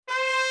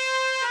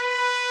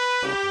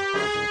Hey,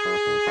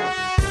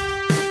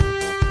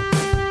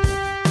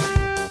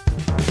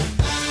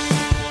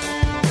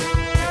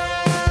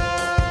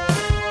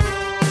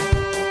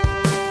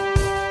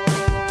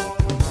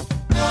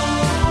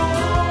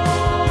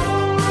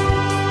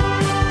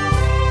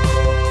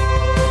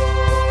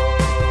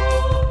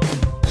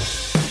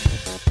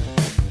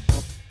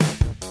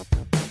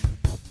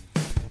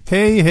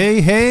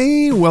 hey,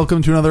 hey!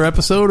 Welcome to another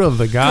episode of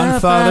the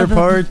Godfather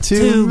Part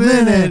 2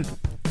 Minute.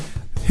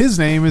 His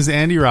name is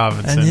Andy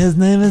Robinson. And his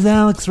name is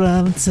Alex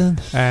Robinson.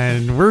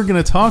 And we're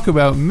going to talk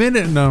about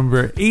minute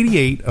number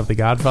 88 of the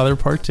Godfather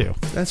Part 2.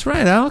 That's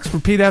right, Alex.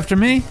 Repeat after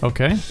me.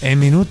 Okay. E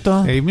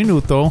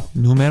minuto.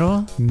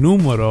 Numero.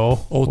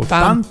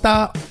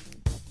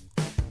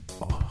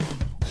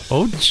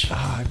 80.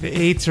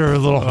 The eights are a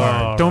little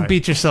hard. Don't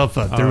beat yourself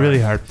up. They're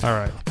really hard. All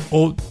right.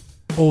 88.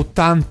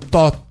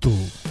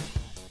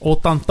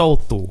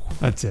 88.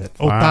 That's it.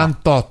 Wow.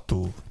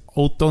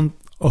 88.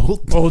 88. I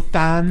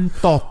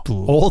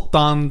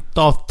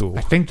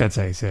think that's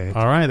how you say it.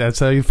 All right. That's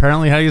how you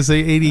say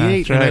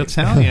 88 in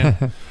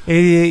Italian.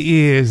 88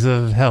 years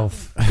of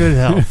health. Good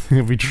health.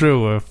 It'd be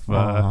true if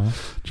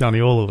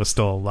Johnny Ola was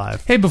still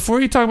alive. Hey, before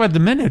you talk about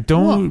the minute,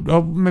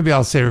 maybe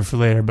I'll save it for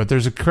later, but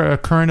there's a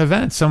current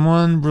event.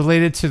 Someone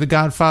related to the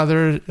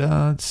Godfather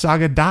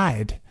saga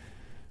died.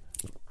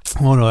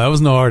 Oh, no, that was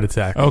no heart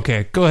attack.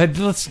 Okay, go ahead.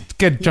 Let's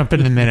jump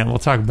into the minute. We'll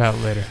talk about it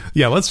later.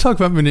 Yeah, let's talk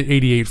about minute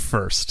 88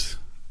 first.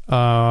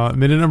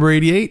 Minute number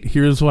 88,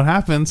 here's what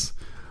happens.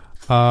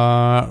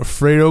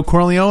 Fredo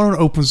Corleone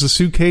opens a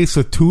suitcase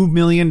with $2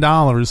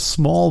 million,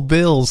 small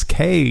bills,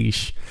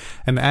 cash,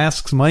 and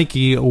asks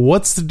Mikey,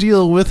 what's the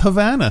deal with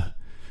Havana?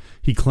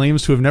 He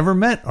claims to have never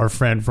met our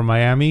friend from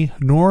Miami,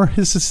 nor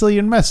his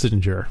Sicilian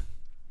messenger.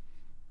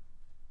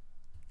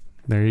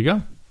 There you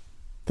go.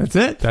 That's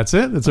it? That's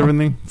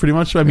everything, pretty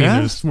much. I mean,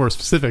 there's more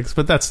specifics,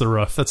 but that's the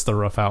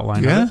rough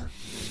outline of it.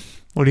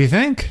 What do you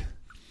think?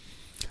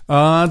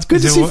 It's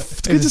good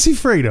to see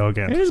Fredo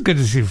again. It is good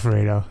to see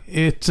Fredo.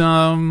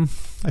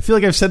 I feel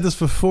like I've said this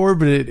before,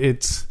 but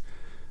it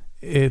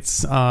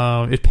pains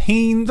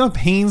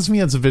me.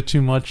 It's a bit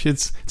too much.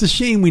 It's a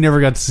shame we never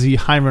got to see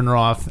Hyman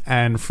Roth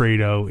and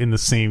Fredo in the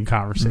same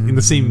conversation, in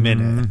the same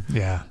minute.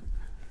 Yeah.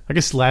 I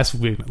guess last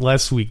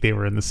week they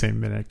were in the same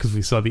minute because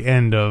we saw the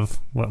end of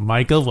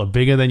Michael,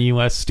 bigger than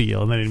U.S.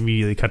 Steel, and then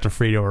immediately cut to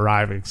Fredo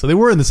arriving. So they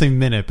were in the same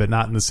minute, but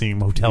not in the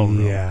same hotel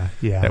room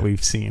that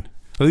we've seen.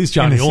 At least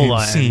Johnny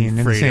Ola and Fredo. In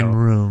the same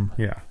room.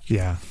 Yeah.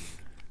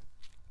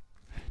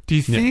 Do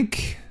you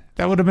think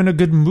that would have been a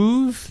good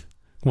move?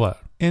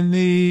 What? In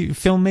the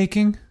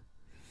filmmaking?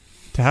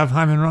 To have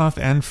Hyman Roth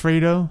and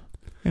Fredo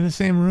in the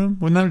same room?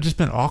 Wouldn't that have just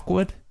been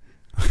awkward?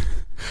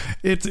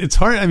 It's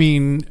hard. I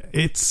mean,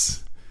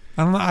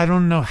 I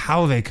don't know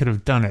how they could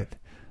have done it.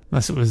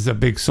 Unless it was a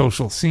big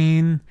social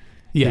scene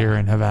here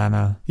in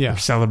Havana. Yeah. They're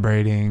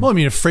celebrating. Well, I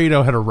mean, if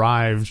Fredo had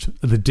arrived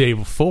the day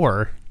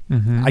before,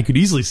 I could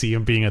easily see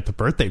him being at the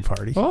birthday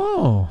party.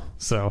 Oh.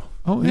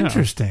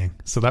 Interesting.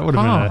 So that would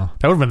have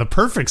been the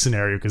perfect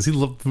scenario because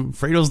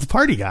Fredo's the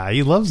party guy.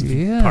 He loves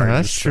parties.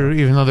 That's true.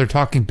 Even though they're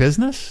talking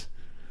business.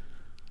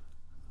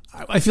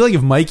 I feel like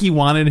if Mikey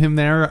wanted him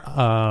there,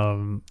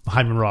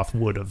 Hyman Roth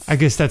would have. I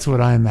guess that's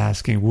what I'm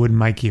asking. Would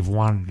Mikey have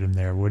wanted him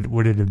there?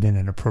 Would it have been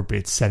an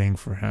appropriate setting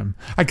for him?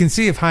 I can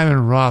see if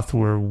Hyman Roth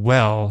were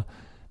well,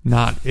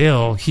 not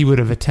ill, he would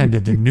have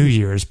attended the New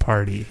Year's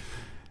party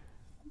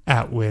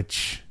at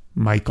which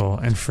Michael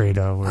and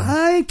Fredo were.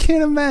 I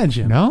can't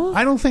imagine. No?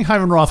 I don't think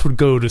Hyman Roth would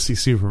go to see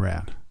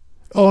Superman.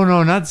 Oh,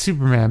 no, not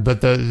Superman,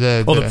 but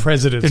the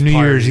president's the New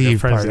party, Year's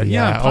Eve party.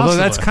 Yeah, although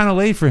that's kind of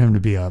late for him to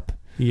be up.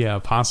 Yeah,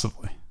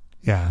 possibly.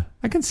 Yeah,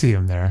 I can see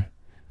him there,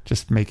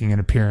 just making an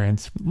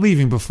appearance,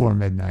 leaving before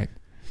midnight.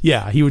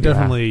 Yeah, he would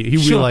definitely. He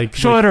would be like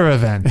shorter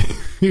event.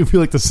 He would be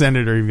like the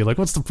senator. He'd be like,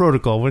 "What's the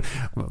protocol?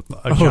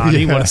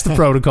 Johnny, what's the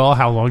protocol?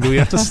 How long do we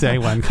have to stay?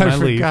 When can I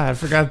leave?" I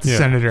forgot the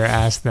senator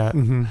asked that.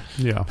 Mm-hmm.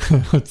 Yeah,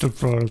 what's the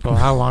protocol?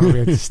 How long do we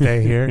have to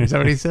stay here? Is that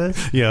what he says?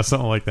 Yeah,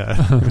 something like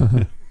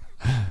that.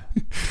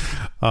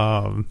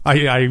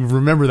 I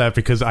remember that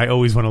because I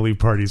always want to leave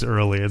parties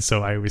early, and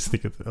so I always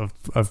think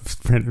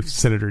of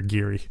Senator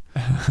Geary.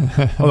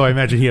 Although I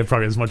imagine he had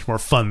probably as much more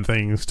fun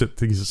things to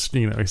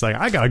he's like,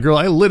 I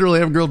literally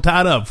have a girl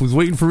tied up who's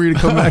waiting for me to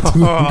come back to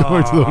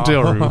going to the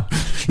hotel room.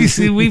 You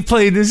see, we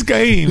played this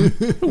game.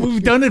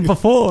 We've done it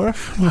before.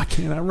 Why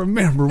can't I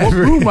remember what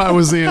room I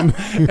was in?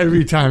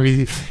 Every time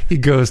he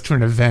goes to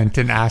an event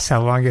and asks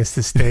how long he has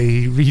to stay,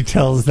 he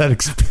retells that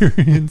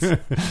experience.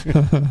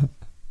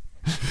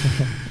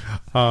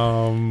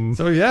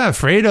 So yeah,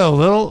 Fredo, a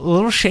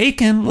little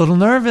shaken, a little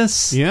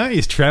nervous. Yeah,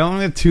 he's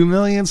traveling at $2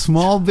 million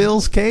small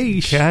bills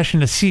cash in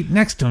the seat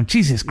next to him.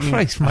 Jesus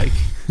Christ, Mike.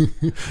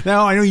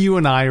 Now, I know you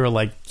and I are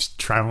like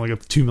traveling up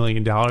 $2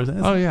 million.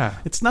 Oh, yeah.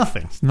 It's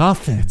nothing. It's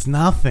nothing. It's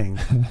nothing.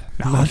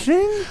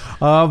 Nothing?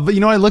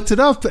 But I looked it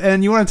up,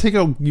 and you want to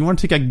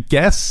take a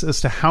guess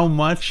as to how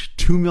much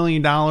 $2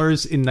 million in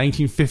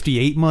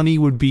 1958 money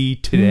would be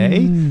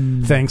today,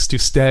 thanks to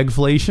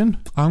stagflation?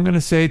 I'm going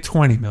to say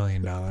 $20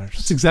 million.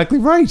 That's exactly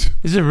right.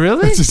 Is it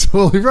really? That's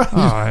totally right.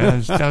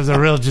 Oh, that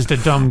was just a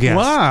dumb guess.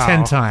 Wow.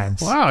 10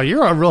 times. Wow,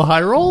 you're a real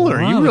high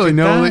roller. Wow, You really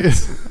know.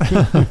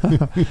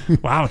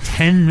 Wow,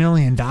 $10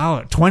 million.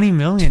 $20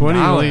 million.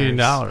 $20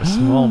 million.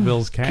 Small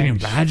bills cash. Can you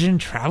imagine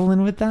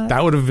traveling with that?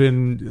 That would have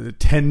been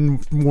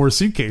 10 more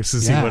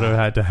suitcases he would have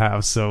had to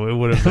have. So it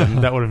would have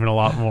been that would have been a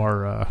lot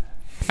more.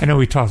 I know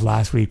we talked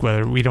last week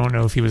whether we don't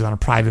know if he was on a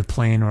private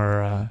plane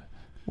or a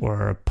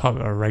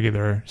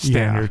regular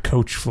standard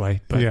coach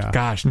flight. But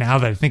gosh, now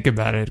that I think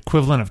about it,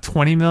 equivalent of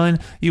 $20 million,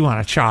 you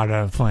want to charter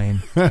a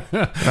plane,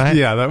 right?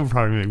 Yeah, that would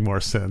probably make more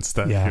sense.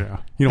 That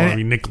you don't want to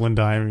be nickel and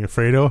diming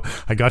Fredo.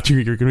 I got you.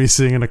 You're going to be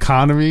sitting in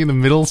economy in the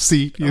middle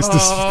seat. He used to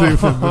do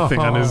the thing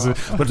on his.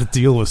 But the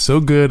deal was so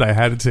good, I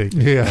had to take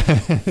it. Yeah,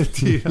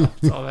 deal.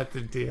 It's all about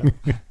the deal.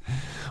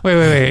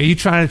 Wait. Are you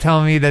trying to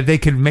tell me that they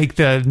could make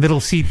the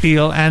middle seat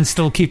deal and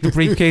still keep the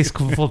briefcase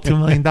full $2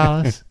 million?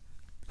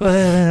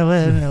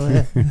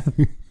 Wait.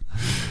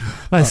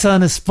 My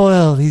son is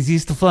spoiled. He's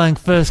used to flying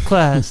first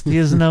class. He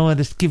doesn't know when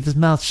to keep his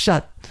mouth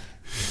shut.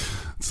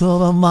 It's all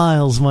about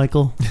miles,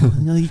 Michael.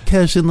 You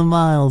cash in the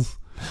miles.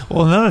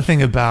 Well, another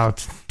thing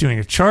about doing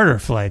a charter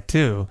flight,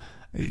 too,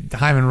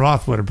 Hyman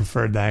Roth would have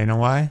preferred that. You know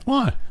why?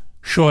 Why?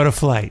 Shorter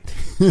flight.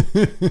 You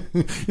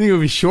think it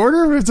would be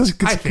shorter?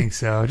 I think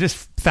so.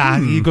 Just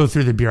fast. You go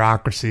through the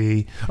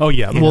bureaucracy. Oh,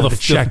 yeah. Well, the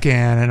check-in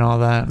and all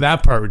that.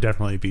 That part would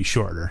definitely be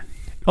shorter.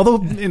 Although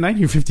in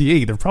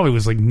 1958, there probably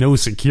was like no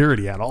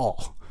security at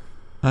all.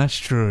 That's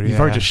true. You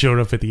probably just showed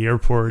up at the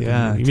airport.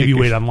 Yeah, and maybe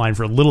wait online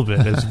for a little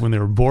bit as when they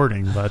were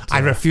boarding. But I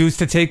refuse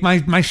to take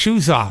my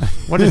shoes off.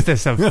 What is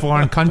this? A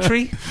foreign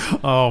country?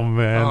 Oh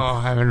man! Oh,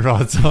 Hyman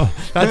Roth.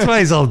 That's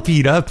why he's all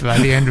beat up by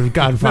the end of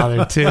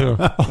Godfather 2.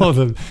 Oh,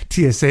 the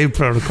TSA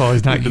protocol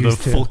is not used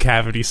the full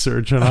cavity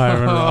search on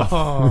Hyman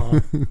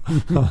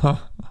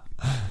Roth.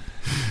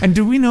 And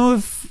do we know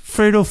if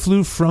Fredo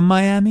flew from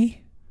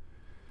Miami?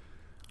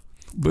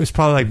 It was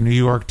probably like New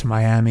York to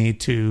Miami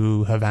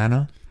to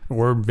Havana.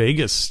 Or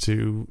Vegas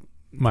to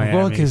Miami.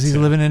 Well, because he's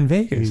living in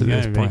Vegas at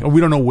this point. We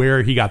don't know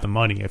where he got the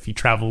money. If he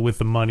traveled with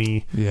the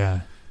money.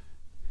 Yeah.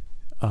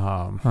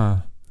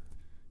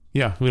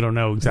 Yeah, we don't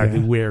know exactly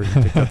where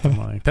he picked up the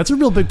money. That's a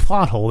real big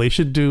plot hole. They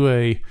should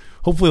do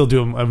hopefully they'll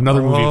do another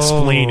movie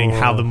explaining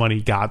how the money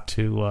got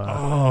to...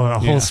 a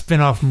whole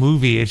spin-off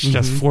movie. It's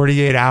just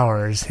 48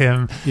 hours,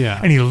 him. Yeah.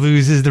 And he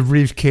loses the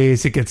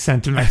briefcase. It gets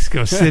sent to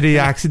Mexico City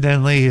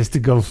accidentally. He has to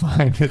go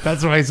find it.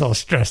 That's why he's all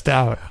stressed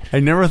out. I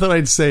never thought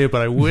I'd say it,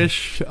 but I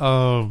wish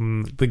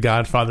The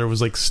Godfather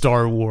was like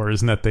Star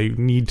Wars and that they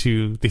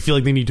feel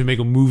like they need to make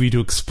a movie to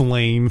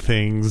explain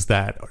things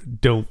that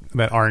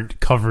aren't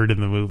covered in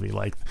the movie.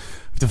 Like,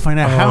 to find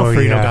out how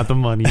Fredo got the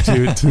money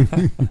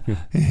to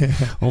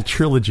whole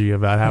trilogy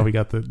about how we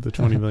got the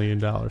 $20 million.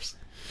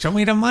 Show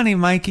me the money,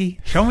 Mikey.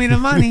 Show me the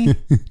money.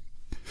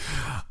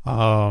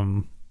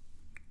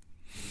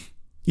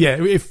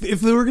 If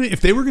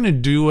they were gonna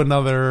do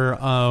another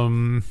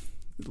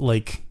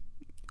like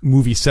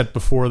movie set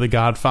before The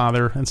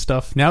Godfather and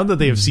stuff, now that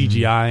they have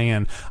CGI,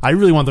 and I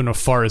really want them to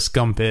Forrest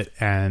Gump it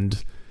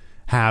and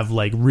have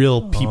like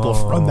real people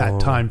from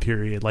that time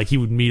period. Like he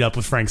would meet up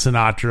with Frank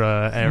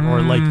Sinatra or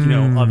like,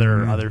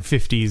 other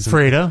 50s.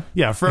 Fredo?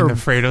 Yeah. For the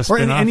Fredo or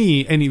spin-off?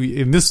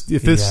 in this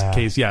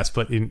case, yes.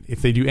 But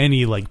if they do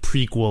any like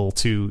prequel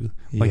to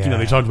like,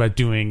 they talked about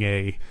doing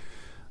a,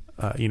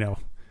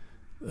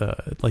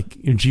 like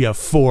in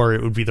GF4,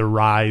 it would be the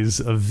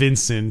rise of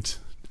Vincent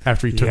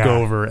after he took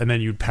over. And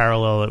then you'd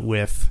parallel it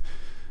with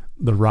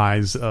the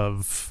rise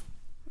of,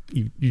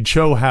 you'd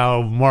show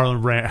how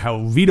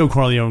how Vito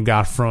Corleone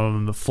got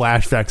from the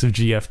flashbacks of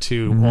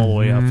GF2 all the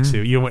way up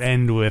to it would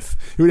end with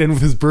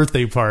his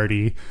birthday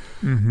party,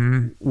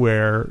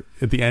 where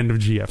at the end of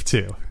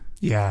GF2.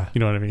 Yeah, you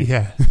know what I mean.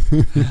 Yeah,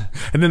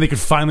 and then they could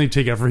finally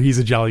take it for He's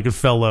a Jolly Good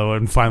Fellow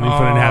and finally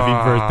put in Happy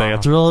Birthday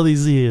after all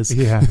these years.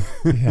 Yeah,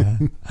 yeah.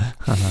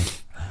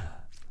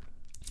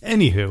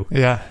 Anywho,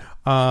 yeah.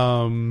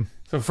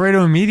 So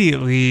Fredo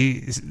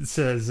immediately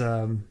says.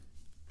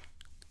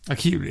 Like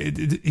he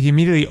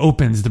immediately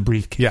opens the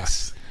briefcase.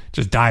 Yes.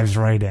 Just dives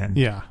right in.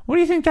 Yeah. What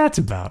do you think that's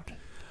about?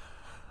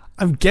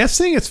 I'm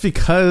guessing it's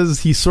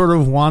because he sort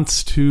of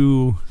wants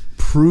to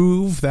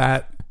prove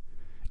that...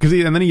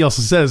 and then he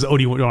also says, do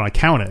you want to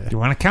count it? Do you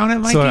want to count it,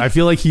 Mikey? So I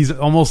feel like he's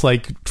almost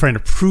like trying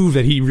to prove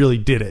that he really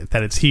did it,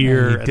 that it's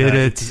here. He did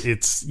it.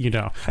 It's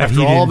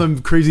after all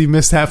the crazy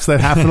mishaps that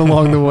happen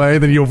along the way,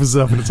 then he opens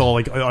it up and it's all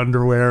like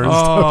underwear and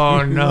stuff.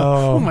 Oh, no.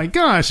 Oh, my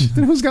gosh.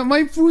 Then who's got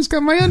my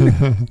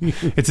underwear?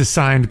 It's a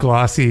signed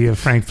glossy of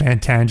Frank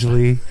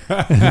Fantangeli.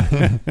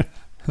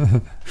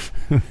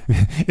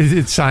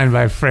 It's signed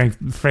by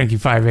Frankie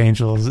Five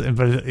Angels,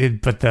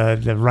 but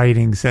the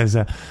writing says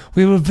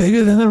we were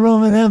bigger than the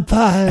Roman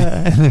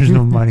Empire, and there's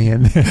no money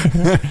in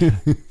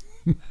there.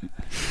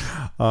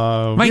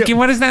 Mikey,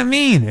 what does that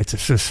mean? It's a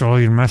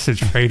Sicilian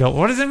message, Fredo.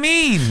 What does it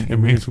mean? It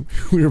means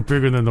we were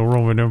bigger than the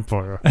Roman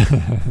Empire.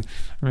 It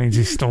means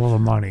he stole the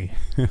money.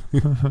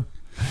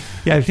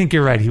 Yeah, I think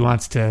you're right. He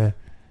wants to.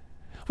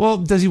 Well,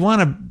 does he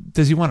want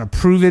to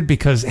prove it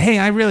because, hey,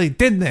 I really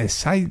did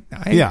this. I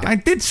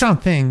did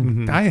something.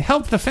 Mm-hmm. I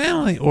helped the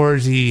family, or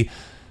does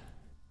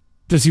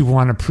he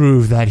want to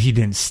prove that he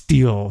didn't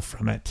steal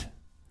from it?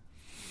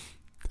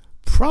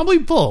 Probably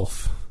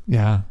both.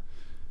 Yeah.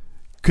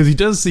 Because he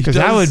does. Because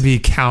that would be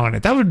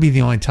counted. That would be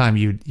the only time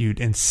you'd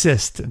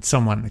insist on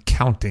someone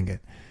counting it.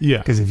 Yeah.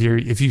 Because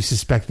if you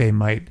suspect they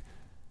might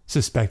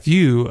suspect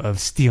you of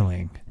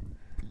stealing,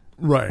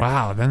 right?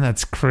 Wow, then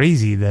that's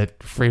crazy that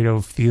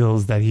Fredo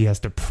feels that he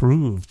has to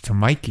prove to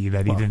Mikey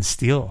that he didn't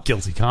steal.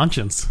 Guilty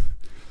conscience.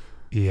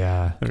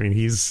 Yeah. I mean,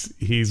 he's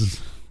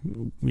he's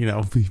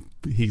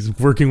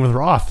working with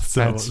Roth, so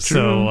That's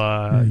true.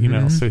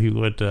 So he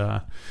would.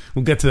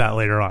 We'll get to that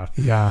later on.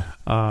 Yeah.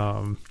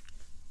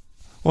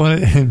 Well,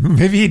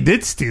 maybe he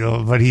did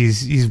steal, but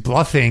he's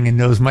bluffing and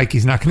knows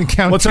Mikey's not going to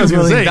count. What's I was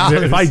going to say?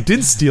 $2 If I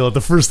did steal it,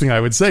 the first thing I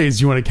would say is,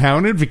 "You want to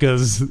count it?"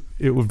 Because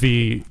that would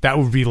be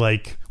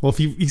like, well, if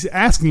he's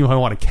asking you if I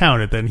want to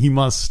count it, then he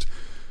must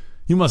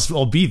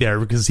all be there,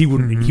 because he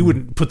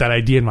wouldn't put that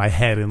idea in my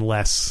head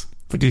unless.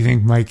 But do you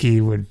think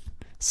Mikey would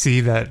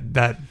see that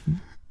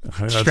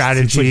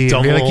strategy? It's like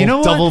and be like, you know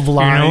what? Double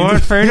blind. You know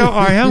what, Fredo?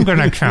 I am going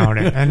to count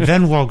it, and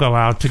then we'll go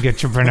out to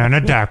get your banana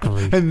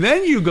daiquiri. And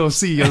then you go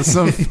see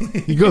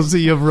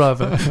your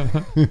brother.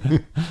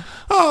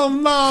 Oh,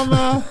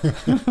 Mama.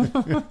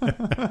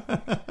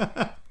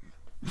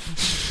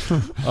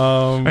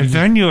 And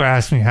then you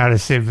ask me how to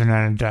say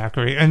banana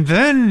daiquiri, and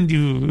then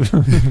you.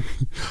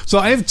 So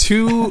I have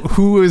two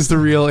 "Who is the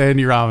real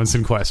Andy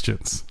Robinson"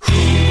 questions.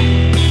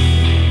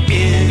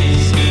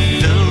 Is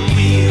the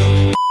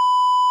real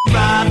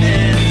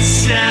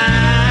Robinson?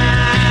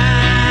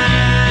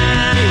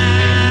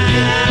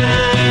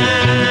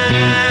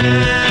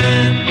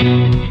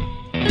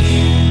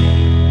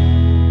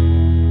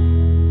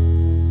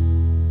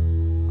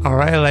 All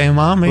right, lay him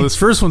on me. Well, this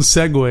first one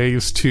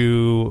segues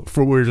to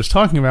for what we were just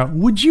talking about.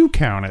 Would you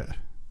count it?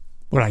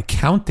 Would I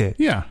count it?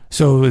 Yeah.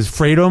 So is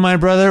Fredo my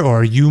brother,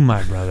 or are you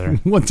my brother?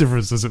 What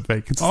difference does it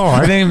make?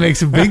 I think it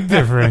makes a big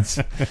difference.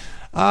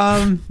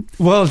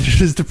 Well,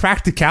 there's the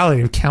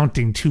practicality of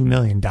counting $2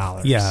 million.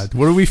 Yeah.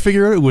 What did we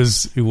figure out? It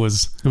was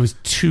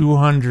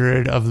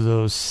 200 of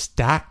those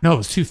stacks. No, it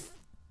was two.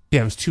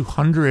 Yeah, it was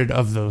 200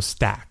 of those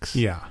stacks.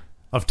 Yeah,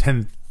 of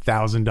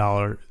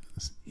 $10,000.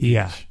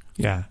 Yeah.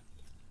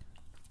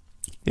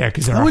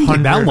 Because That wouldn't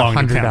take that long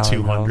to count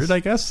 200, I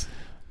guess.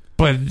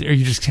 But are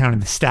you just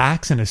counting the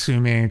stacks and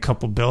assuming a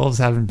couple bills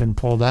haven't been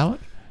pulled out?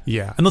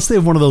 Yeah, unless they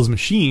have one of those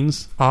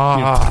machines.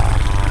 That's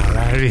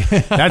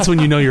when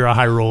you know you're a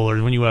high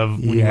roller. When you have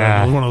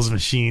one of those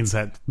machines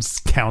that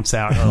counts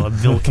out, a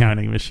bill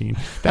counting machine.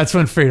 That's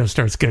when Fredo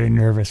starts getting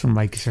nervous when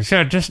Mikey says,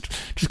 "Yeah, just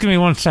give me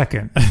 1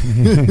 second."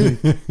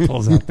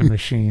 Pulls out the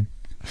machine.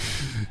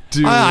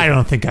 I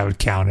don't think I would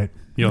count it.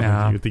 You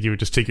don't think you would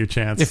just take your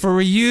chance? If it were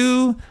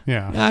you,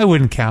 I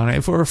wouldn't count it.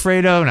 If it were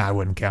Fredo, I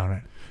wouldn't count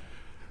it.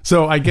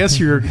 So I guess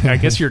you're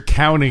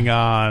counting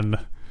on,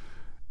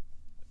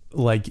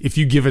 like, if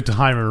you give it to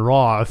Hyman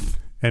Roth,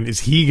 and is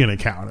he going to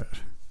count it?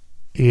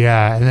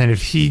 Yeah, and then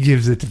if he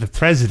gives it to the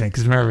president,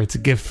 because remember, it's a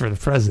gift for the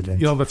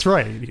president. That's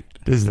right.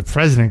 Is the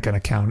president going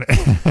to count it?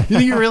 You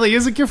think it really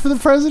is a gift for the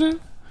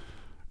president?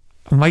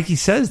 Mikey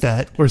says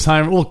that. Or is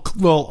Hyman?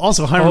 Well,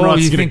 also Hyman Roth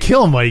is going to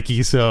kill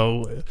Mikey,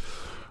 so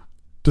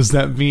does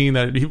that mean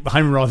that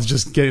Hyman Roth is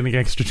just getting an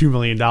extra $2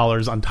 million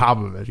on top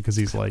of it because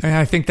he's like?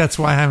 I think that's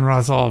why Hyman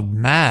Roth's all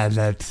mad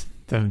that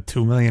the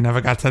 $2 million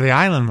never got to the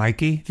island,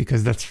 Mikey,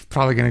 because that's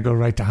probably going to go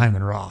right to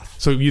Hyman Roth.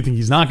 So you think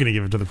he's not going to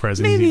give it to the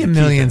president? Maybe $1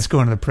 million's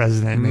going to the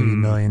president, maybe $1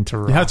 million to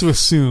Roth. You have to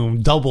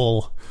assume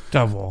double.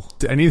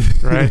 To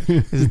anything, right?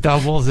 Is it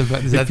double?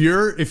 If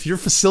you're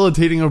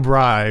facilitating a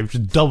bribe,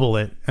 just double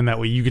it, and that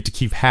way you get to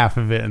keep half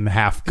of it, and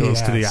half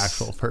goes to the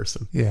actual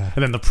person. Yeah,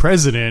 and then the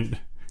president,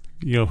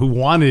 who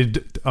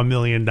wanted $1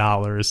 million,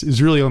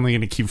 is really only going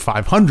to keep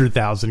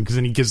 $500,000 because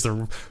then he gives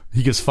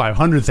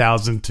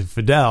 $500,000 to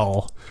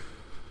Fidel.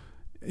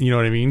 You know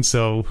what I mean?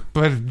 So,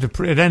 but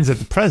it ends at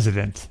the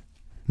president.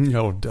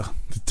 No, it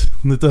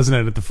doesn't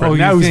end at the president.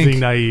 Now he's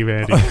being naive,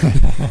 Andy.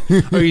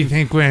 Or you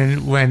think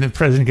when the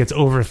president gets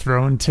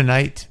overthrown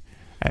tonight,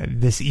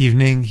 this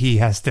evening, he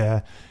has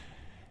to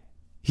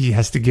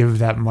give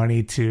that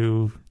money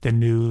to the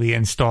newly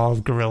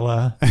installed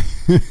guerrilla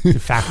de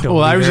facto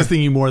Well, leader? I was just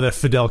thinking more that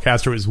Fidel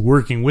Castro is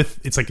working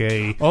with. It's like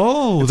they're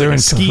like in a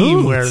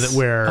scheme cahoots.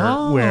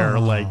 where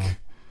like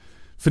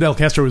Fidel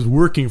Castro is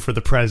working for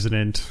the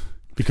president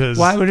Because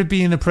Why would it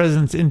be in the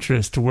president's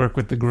interest to work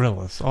with the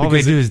guerrillas? All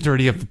they do is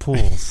dirty up the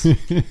pools.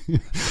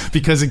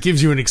 because it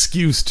gives you an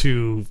excuse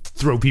to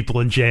throw people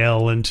in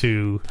jail and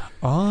to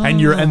Oh.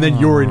 and then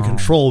you're in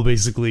control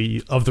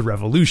basically of the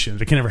revolution.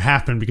 It can never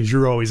happen because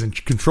you're always in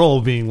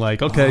control, being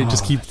like, okay,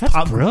 just keep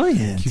That's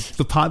brilliant. keep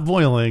the pot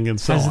boiling and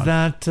so Has on.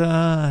 that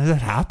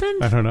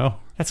happened? I don't know.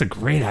 That's a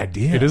great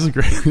idea. It is a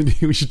great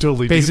idea. We should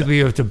totally Basically, do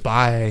you have to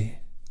buy.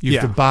 You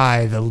have to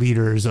buy the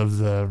leaders of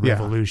the that.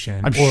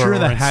 revolution. I'm sure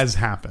that has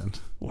happened.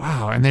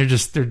 Wow, and they're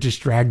just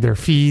drag their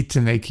feet,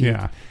 and they keep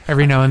Yeah.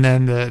 every now and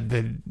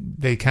then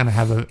they kind of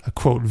have a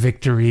quote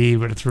victory,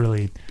 but it's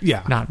really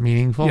not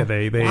meaningful. Yeah,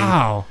 they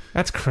wow,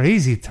 that's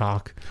crazy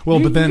talk. Well,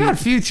 but then you got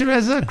future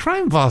as a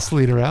crime boss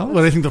leader, Alex.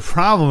 But I think the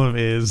problem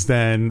is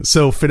then,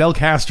 so Fidel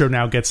Castro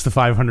now gets the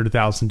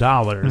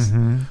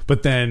 $500,000,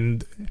 but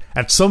then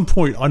at some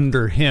point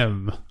under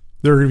him,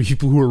 there are going to be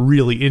people who are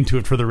really into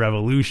it for the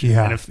revolution.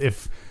 Yeah. And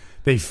if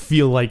they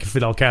feel like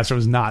Fidel Castro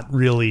is not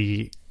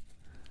really,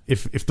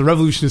 if the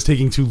revolution is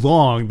taking too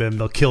long, then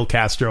they'll kill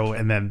Castro,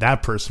 and then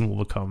that person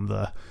will become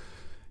the,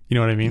 you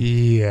know what I mean?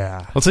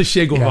 Yeah. Let's say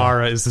Che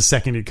Guevara is the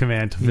second in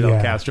command to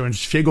Fidel Castro, and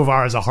Che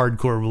Guevara is a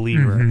hardcore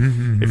believer.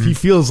 If he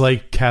feels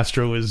like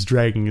Castro is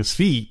dragging his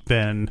feet,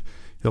 then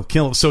he'll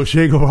kill him. So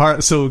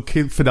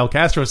Fidel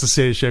Castro has to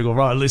say to Che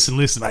Guevara,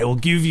 listen, I will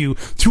give you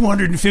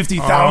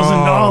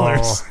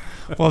 $250,000.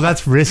 Well,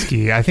 that's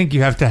risky. I think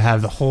you have to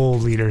have the whole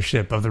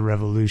leadership of the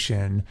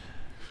revolution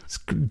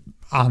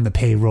on the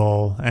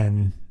payroll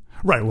and.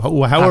 Right.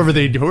 Well, however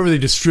they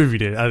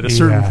distribute it at a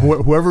certain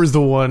whoever is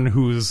the one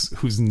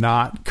who's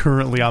not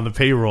currently on the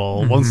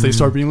payroll. Once they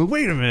start being like,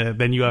 wait a minute,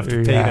 then you have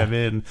to pay them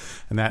in,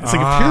 and that's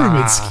like a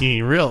pyramid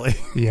scheme, really.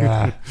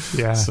 Yeah.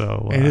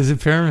 So it is a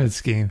pyramid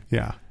scheme.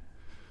 Yeah.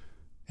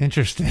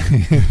 Interesting.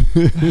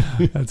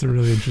 That's a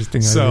really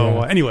interesting idea.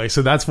 So anyway,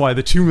 so that's why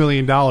the $2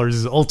 million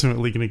is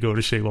ultimately going to go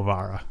to Che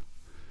Guevara.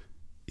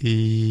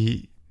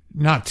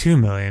 Not 2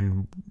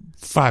 million.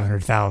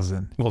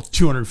 500,000. Well,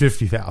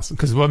 250,000.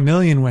 Because what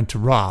million went to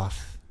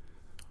Roth.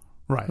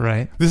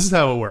 Right. This is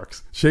how it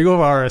works. Che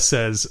Guevara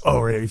says,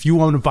 "Oh, if you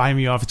want to buy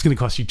me off, it's going to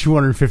cost you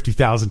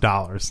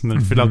 $250,000." And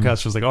then Fidel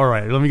Castro's like, "All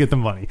right, let me get the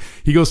money."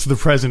 He goes to the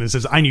president and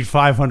says, "I need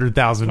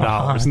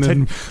 $500,000." And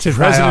then the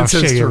president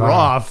says to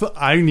Roth,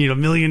 "I need $1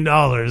 million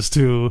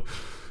to."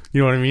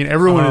 You know what I mean?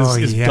 Everyone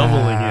is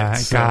doubling it.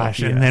 So,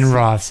 gosh. And then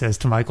Roth says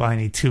to Michael, "I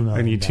need $2 million.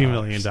 I need $2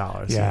 million."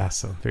 Yeah.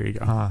 So there you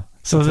go.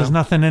 So there's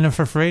nothing in it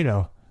for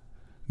Fredo.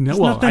 No,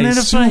 well, I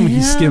assume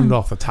he skimmed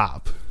off the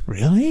top.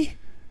 Really?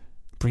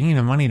 Bringing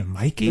the money to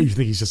Mikey? You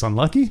think he's just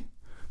unlucky?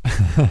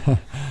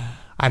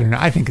 I don't know.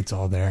 I think it's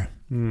all there.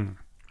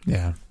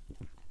 Yeah.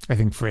 I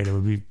think Fredo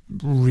would be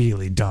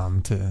really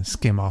dumb to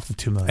skim off the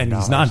 $2 million. And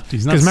he's not.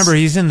 Because remember,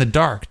 he's in the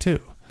dark,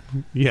 too.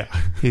 Yeah.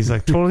 He's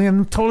like, totally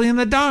in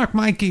the dark,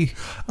 Mikey.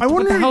 I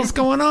wonder what the hell's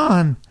going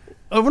on?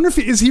 I wonder if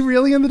is he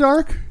really in the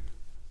dark?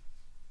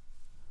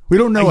 We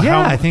don't know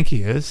how. I think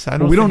he is.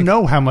 We don't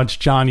know how much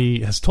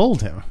Johnny has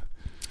told him.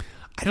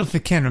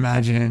 Can't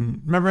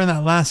imagine. Remember in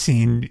that last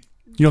scene,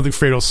 you don't think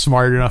Fredo's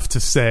smart enough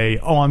to say,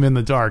 "Oh, I'm in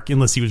the dark,"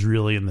 unless he was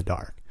really in the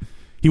dark.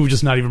 He would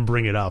just not even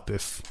bring it up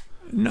if.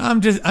 No, I'm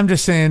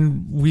just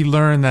saying we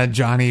learned that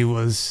Johnny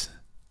was,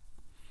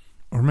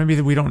 or maybe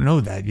that we don't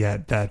know that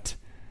yet. That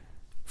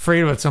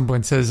Fredo at some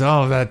point says,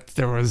 "Oh, that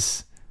there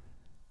was."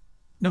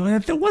 No,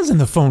 there was in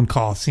the phone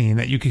call scene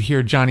that you could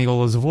hear Johnny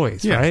Ola's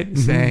voice, right?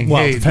 Saying,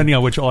 well, hey, depending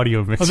on which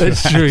audio mix.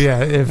 That's true,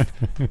 yeah.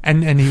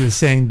 And he was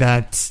saying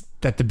that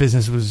the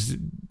business was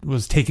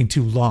taking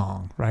too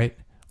long, right?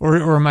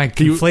 Or am I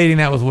conflating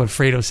that with what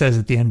Fredo says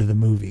at the end of the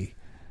movie?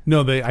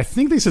 No, I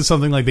think they said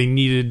something like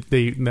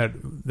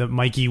that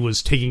Mikey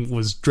was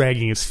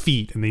dragging his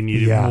feet, and they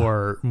needed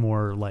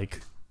more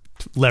like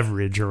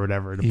leverage or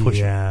whatever to push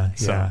it.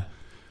 So,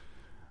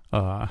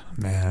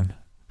 man.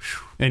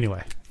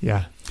 Anyway,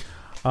 yeah.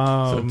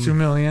 So 2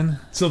 million.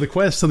 So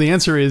the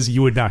answer is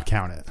you would not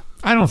count it.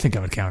 I don't think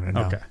I would count it.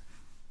 No. Okay.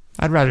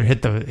 I'd rather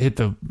hit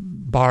the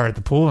bar at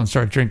the pool and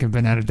start drinking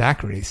banana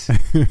daiquiris.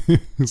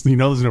 There's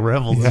no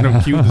rebels,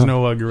 there's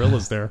no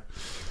gorillas there.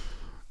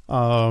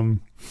 What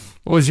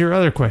was your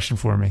other question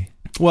for me?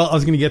 Well, I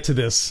was going to get to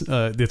this.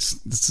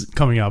 It's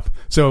coming up.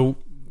 So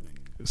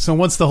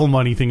once the whole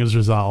money thing is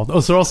resolved. Oh,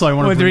 so also I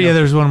want to.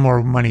 There's one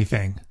more money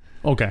thing.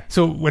 Okay.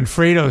 So when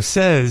Fredo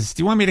says,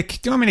 "Do you want me to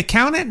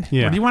count it?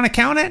 Yeah. Or do you want to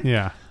count it?"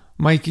 Yeah.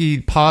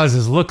 Mikey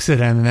pauses, looks at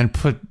him, and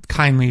then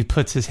kindly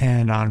puts his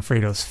hand on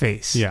Fredo's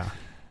face. Yeah.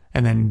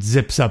 And then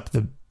zips up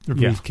the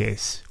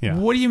briefcase. Yeah.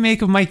 What do you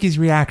make of Mikey's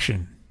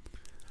reaction?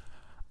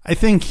 I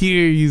think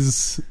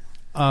he's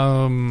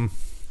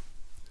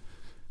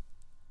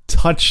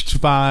touched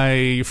by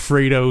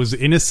Fredo's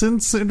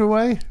innocence in a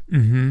way.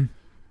 Mm-hmm.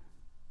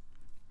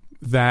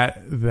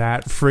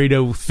 That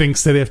Fredo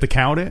thinks that they have to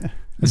count it,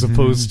 as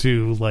opposed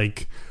to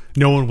like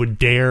no one would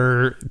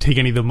dare take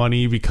any of the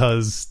money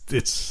because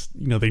it's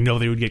they know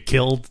they would get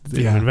killed.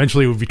 Yeah. And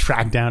eventually it would be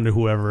tracked down to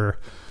whoever.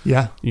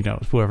 Yeah.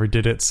 Whoever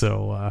did it.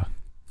 So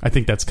I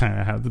think that's kind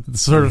of how the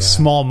sort of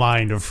small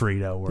mind of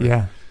Fredo.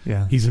 Where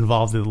Yeah. he's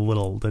involved in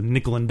the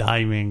nickel and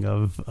diming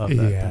of that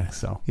thing.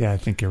 So yeah, I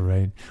think you're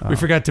right. We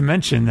forgot to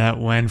mention that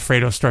when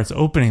Fredo starts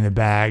opening the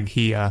bag,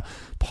 he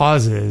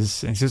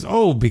pauses and he says,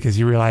 "Oh," because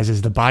he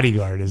realizes the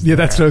bodyguard is there.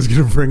 that's what I was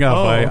going to bring up.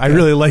 Oh, I okay.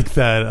 really like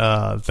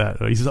that. That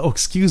he says, "Oh,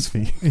 excuse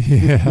me."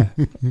 Yeah.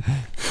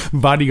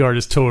 Bodyguard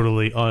is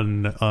totally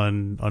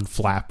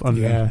flappable.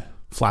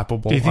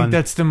 Do you think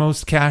that's the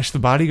most cash the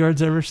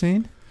bodyguard's ever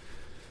seen?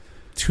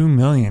 2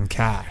 million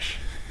cash.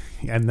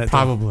 and that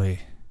Probably.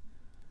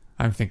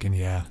 I'm thinking,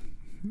 yeah.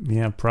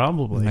 Yeah,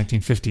 probably.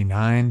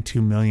 1959,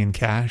 2 million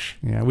cash.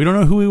 Yeah, we don't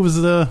know who he was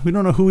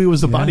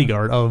the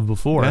bodyguard of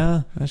before.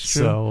 Yeah, that's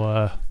true.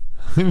 So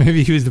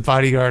maybe he was the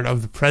bodyguard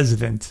of the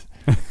president.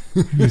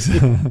 But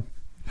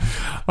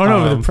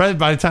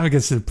by the time it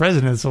gets to the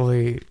president, it's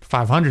only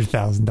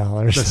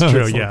 $500,000. that's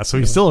true. Yeah, so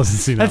he still hasn't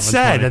seen that. That's much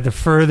sad money. that the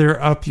further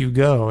up you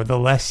go, the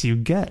less you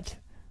get.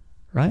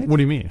 Right? What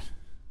do you mean?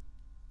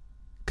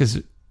 Because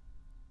it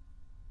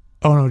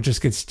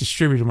just gets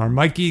distributed more.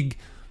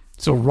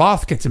 So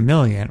Roth gets $1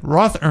 million.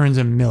 Roth earns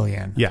 $1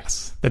 million.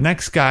 Yes. The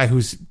next guy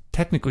who's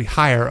technically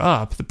higher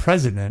up, the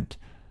president,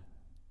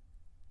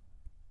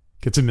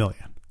 Gets $1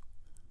 million.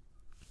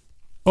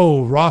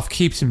 Oh, Roth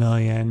keeps $1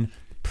 million.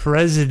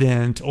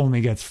 President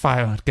only gets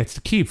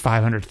to keep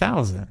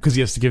 500,000 Because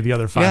he has to give the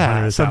other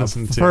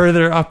 500,000 the to.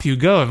 further up you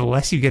go, the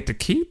less you get to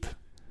keep.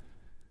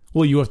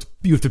 Well, you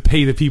have to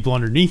pay the people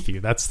underneath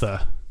you. That's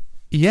the.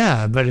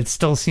 Yeah, but it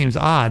still seems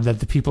odd that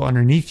the people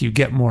underneath you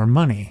get more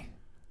money.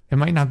 It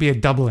might not be a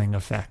doubling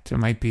effect. It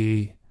might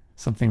be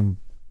something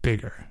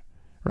bigger,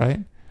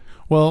 right?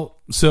 Well,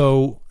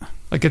 so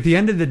Like at the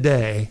end of the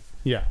day,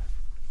 yeah.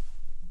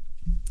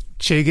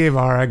 Che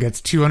Guevara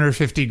gets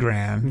 250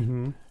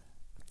 grand.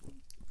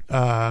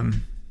 Mm-hmm.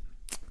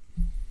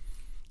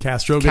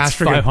 Castro gets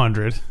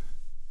 500.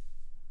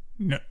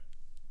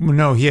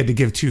 No, he had to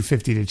give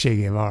 250 to Che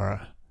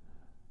Guevara.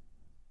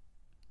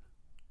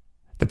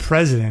 The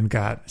president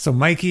got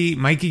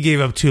Mikey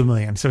gave up $2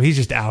 million, so he's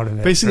just out of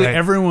it. Basically, right?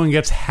 everyone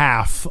gets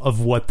half of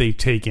what they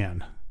take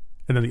in,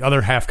 and then the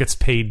other half gets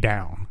paid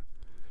down.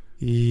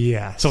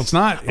 Yeah. So it's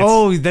not.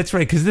 That's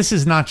right. Because this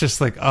is not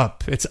just like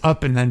up; it's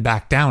up and then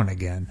back down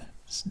again,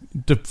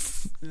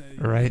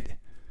 right?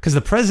 Because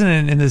the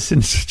president in this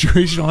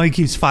situation only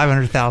keeps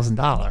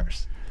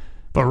 $500,000,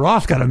 but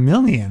Roth got $1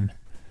 million.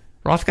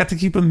 Roth got to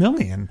keep $1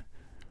 million,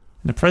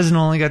 and the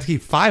president only got to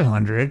keep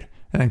 500.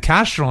 And then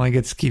Castro only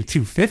gets to keep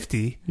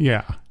 250.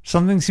 Yeah.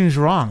 Something seems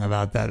wrong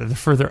about that. The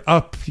further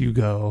up you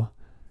go,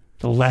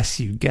 the less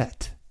you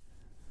get.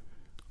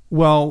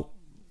 Well,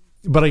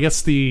 but I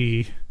guess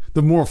the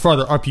more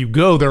farther up you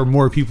go, there are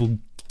more people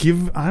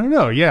give. I don't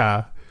know.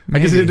 Yeah.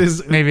 Maybe. I guess it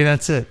is. Maybe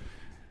that's it.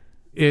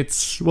 It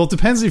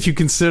depends if you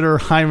consider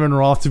Hyman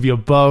Roth to be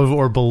above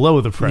or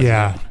below the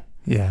president.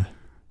 Yeah.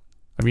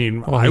 I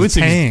mean, Well, I would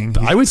say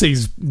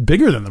he's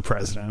bigger than the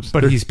president.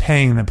 But he's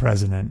paying the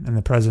president, and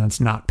the president's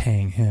not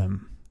paying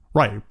him.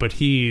 Right, but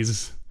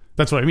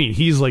that's what I mean.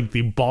 He's like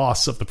the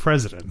boss of the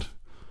president.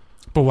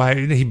 But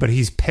why? But I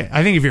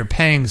think if you're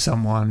paying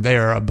someone, they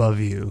are above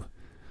you.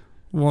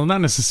 Well,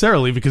 not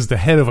necessarily, because the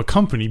head of a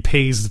company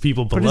pays the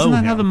people below But isn't that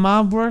him. how the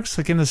mob works?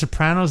 Like in The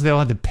Sopranos, they all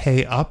had to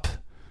pay up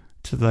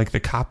to like the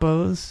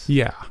capos.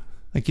 Yeah.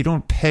 Like you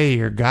don't pay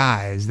your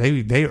guys;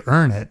 they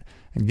earn it.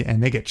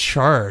 And they get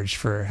charged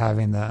for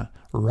having the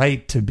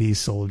right to be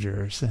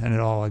soldiers, and it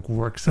all like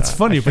works. That's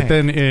funny, but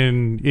then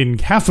in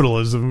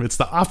capitalism, it's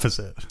the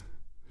opposite.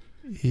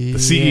 The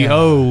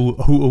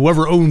CEO,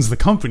 whoever owns the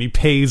company,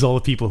 pays all the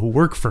people who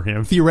work for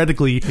him.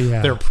 Theoretically,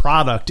 their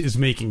product is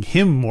making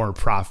him more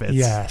profits.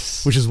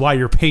 Yes, which is why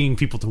you're paying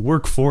people to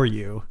work for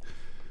you.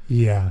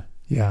 Yeah.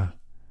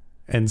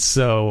 And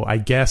so, I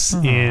guess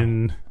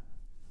in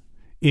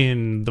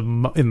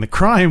the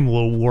crime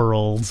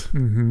world.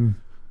 Mm-hmm.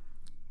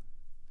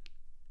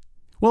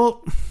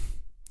 Well,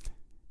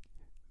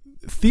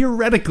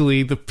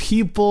 theoretically, the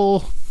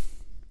people,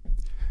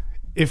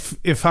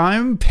 if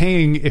I'm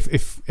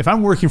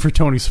working for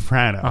Tony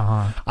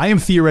Soprano, I am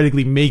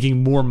theoretically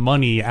making more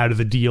money out of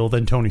the deal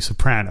than Tony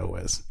Soprano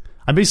is.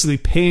 I'm basically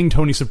paying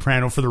Tony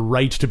Soprano for the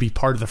right to be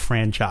part of the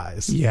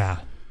franchise. Yeah.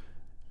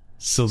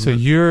 So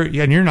you're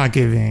not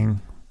giving.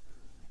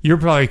 You're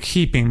probably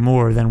keeping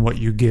more than what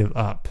you give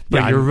up.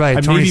 But you're right.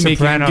 I'm Tony maybe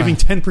Soprano, giving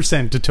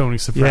 10% to Tony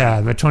Soprano. Yeah,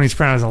 but Tony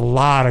Soprano has a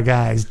lot of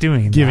guys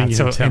doing Giving that. you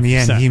So in the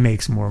end, 10%. he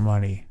makes more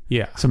money.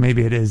 Yeah. So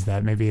maybe it is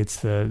that. Maybe it's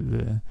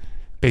the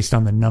based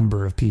on the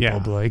number of people.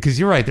 Yeah. Because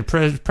you're right. The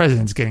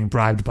president's getting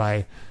bribed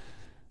by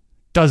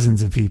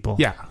dozens of people.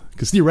 Yeah.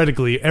 Because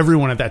theoretically,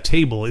 everyone at that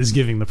table is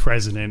giving the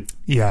president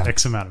Yeah.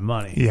 X amount of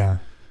money. Yeah.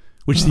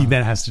 Which he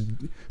then has to.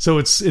 So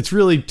it's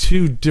really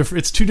two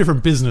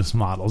different business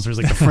models. There's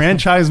like the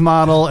franchise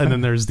model, and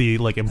then there's the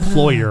like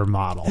employer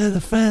model. Yeah,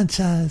 the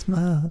franchise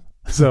model.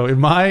 So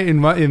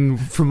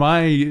from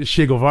my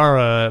Che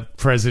Guevara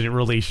president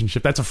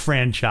relationship, that's a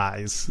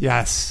franchise.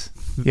 Yes.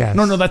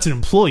 No, that's an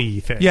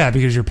employee thing. Yeah,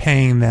 because you're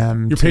paying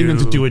them. You're paying them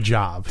to do a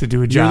job.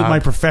 You're my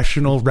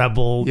professional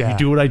rebel. Yeah. You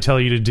do what I tell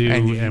you to do,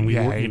 and we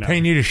you're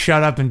paying you to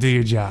shut up and do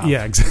your job.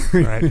 Yeah,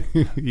 exactly. Right.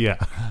 Yeah.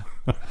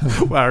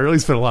 Wow, I really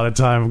spent a lot of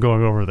time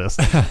going over this.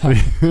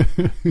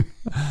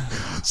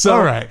 So,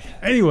 All right.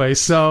 Anyway,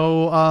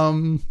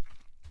 so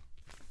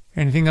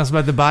Anything else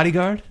about the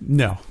bodyguard?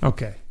 no.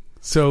 Okay.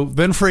 So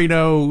then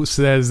Fredo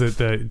says that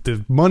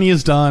the money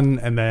is done,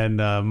 and then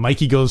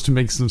Mikey goes to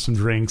make some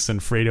drinks, and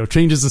Fredo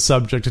changes the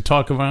subject to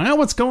talk about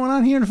what's going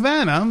on here in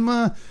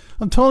Havana.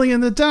 I'm totally in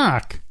the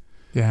dark.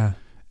 Yeah.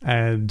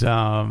 And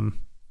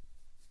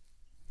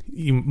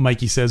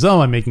Mikey says,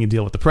 "Oh, I'm making a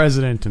deal with the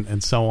president,"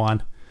 and so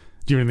on.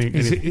 Do you think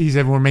He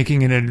said we're making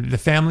the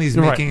family's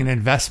Right. making an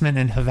investment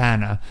in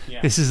Havana.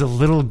 Yeah. This is a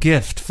little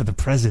gift for the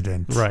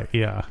president. Right?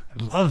 Yeah.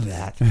 I love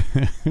that.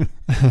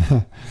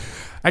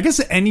 I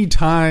guess any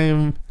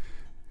time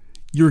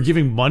you're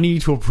giving money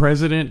to a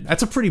president,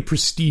 that's a pretty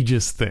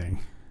prestigious thing.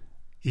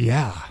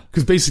 Yeah.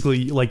 Because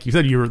basically, like you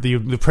said,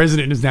 the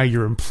president is now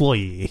your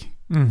employee.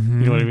 Mm-hmm.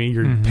 You know what I mean?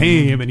 You're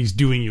paying him, and he's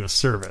doing you a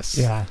service.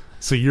 Yeah.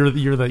 So you have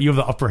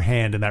the upper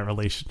hand in that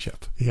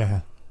relationship.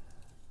 Yeah.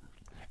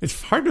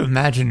 It's hard to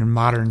imagine in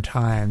modern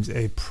times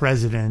a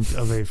president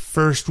of a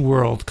first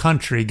world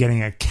country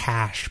getting a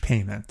cash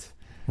payment.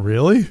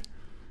 Really?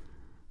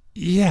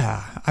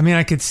 Yeah. I mean,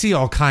 I could see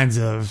all kinds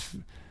of,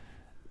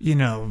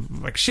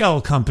 like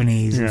shell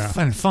companies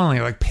and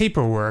funny, like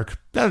paperwork.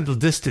 That'll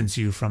distance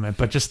you from it.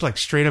 But just like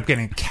straight up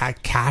getting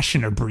cash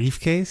in a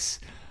briefcase,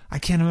 I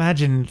can't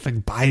imagine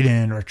like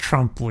Biden or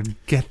Trump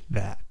would get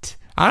that.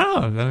 I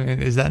don't know. I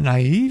mean, is that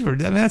naive?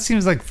 That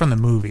seems like from the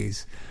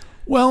movies.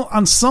 Well,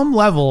 on some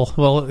level,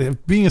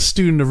 being a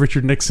student of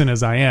Richard Nixon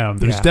as I am,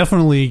 there's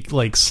definitely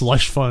like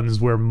slush funds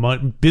where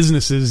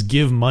businesses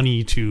give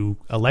money to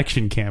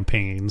election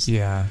campaigns.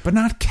 Yeah, but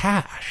not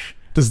cash.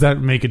 Does that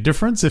make a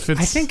difference? If it's,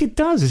 I think it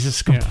does. It's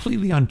just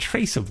completely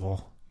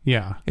untraceable.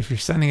 Yeah. If you're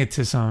sending it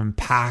to some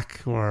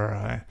PAC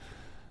or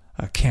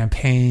a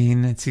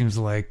campaign, it seems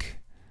like,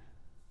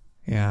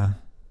 yeah.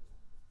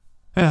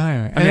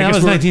 Anyway. And that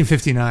was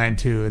 1959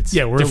 too. It's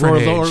we've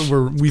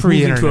moved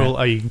into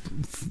a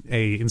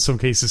in some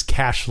cases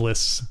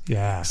cashless.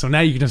 Yeah. So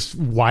now you can just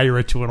wire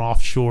it to an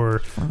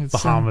offshore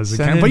Bahamas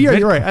account. But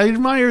you're right. I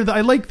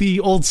like the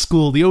old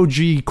school, the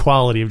OG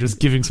quality of just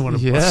giving someone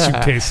a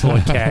suitcase full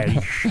of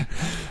cash.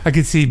 I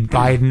could see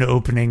Biden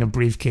opening a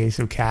briefcase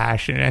of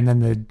cash, and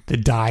then the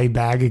dye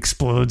bag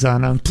explodes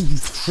on him.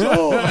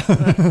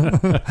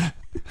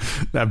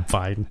 That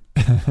Biden.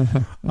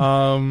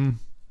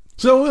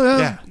 So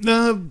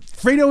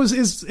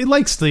Fredo it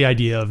likes the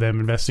idea of them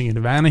investing in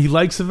Havana. He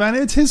likes Havana.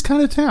 It's his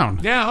kind of town.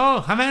 Yeah. Oh,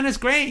 Havana's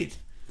great.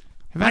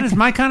 Havana's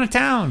my kind of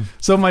town.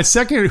 So my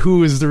second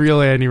 "Who is the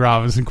real Andy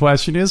Robinson?"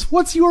 question is,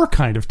 what's your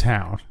kind of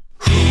town?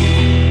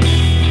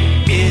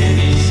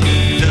 Is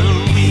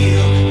the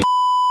real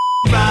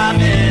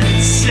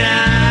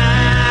Robinson?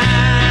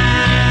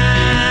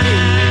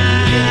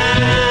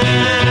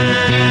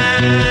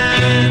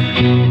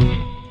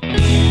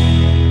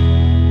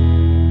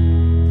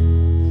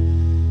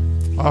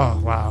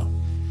 Oh, wow.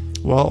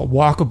 Well,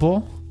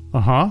 walkable.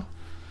 Uh-huh.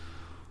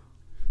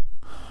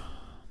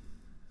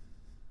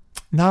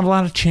 Not a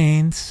lot of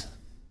chains.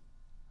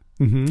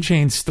 Mm-hmm.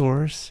 Chain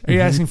stores. Are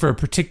you asking for a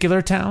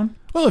particular town?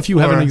 Well, if you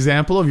have an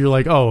example of, you're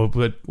like,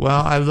 but...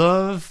 Well, I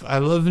love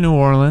New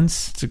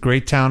Orleans. It's a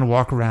great town to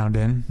walk around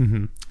in.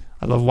 Mm-hmm.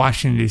 I love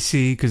Washington,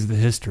 D.C. because of the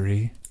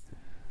history.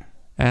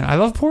 And I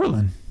love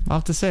Portland, I'll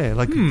have to say.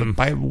 Like,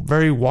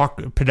 very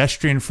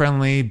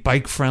pedestrian-friendly,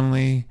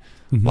 bike-friendly.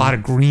 Mm-hmm. A lot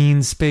of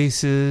green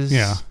spaces.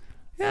 Yeah.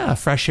 Yeah,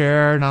 fresh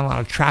air, not a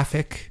lot of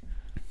traffic.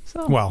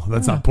 So, well,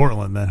 that's not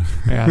Portland then.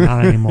 Yeah,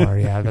 not anymore.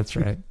 Yeah, that's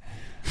right.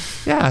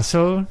 Yeah,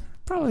 so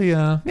probably,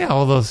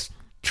 all those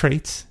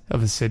traits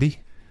of a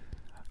city.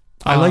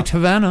 I liked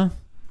Havana.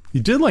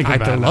 You did like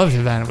Havana. I loved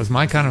Havana. It was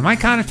my kind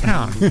of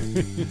town.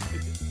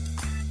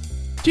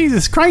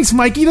 Jesus Christ,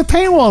 Mikey, the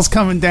paywall's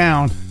coming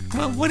down.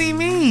 Well, what do you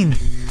mean?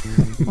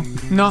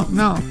 No.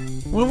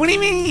 Well, what do you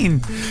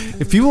mean?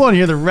 If people want to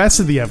hear the rest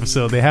of the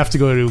episode, they have to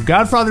go to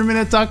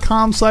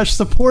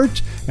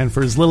godfatherminute.com/support, and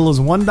for as little as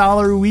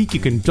 $1 a week,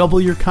 you can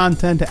double your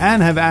content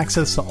and have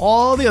access to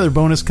all the other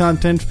bonus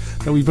content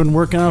that we've been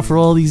working on for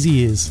all these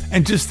years.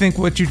 And just think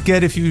what you'd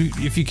get if you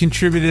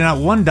contributed not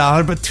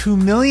 $1 but $2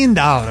 million,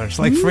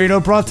 like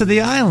Fredo brought to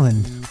the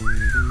island.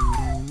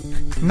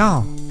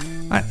 No,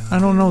 I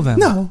don't know them.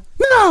 No.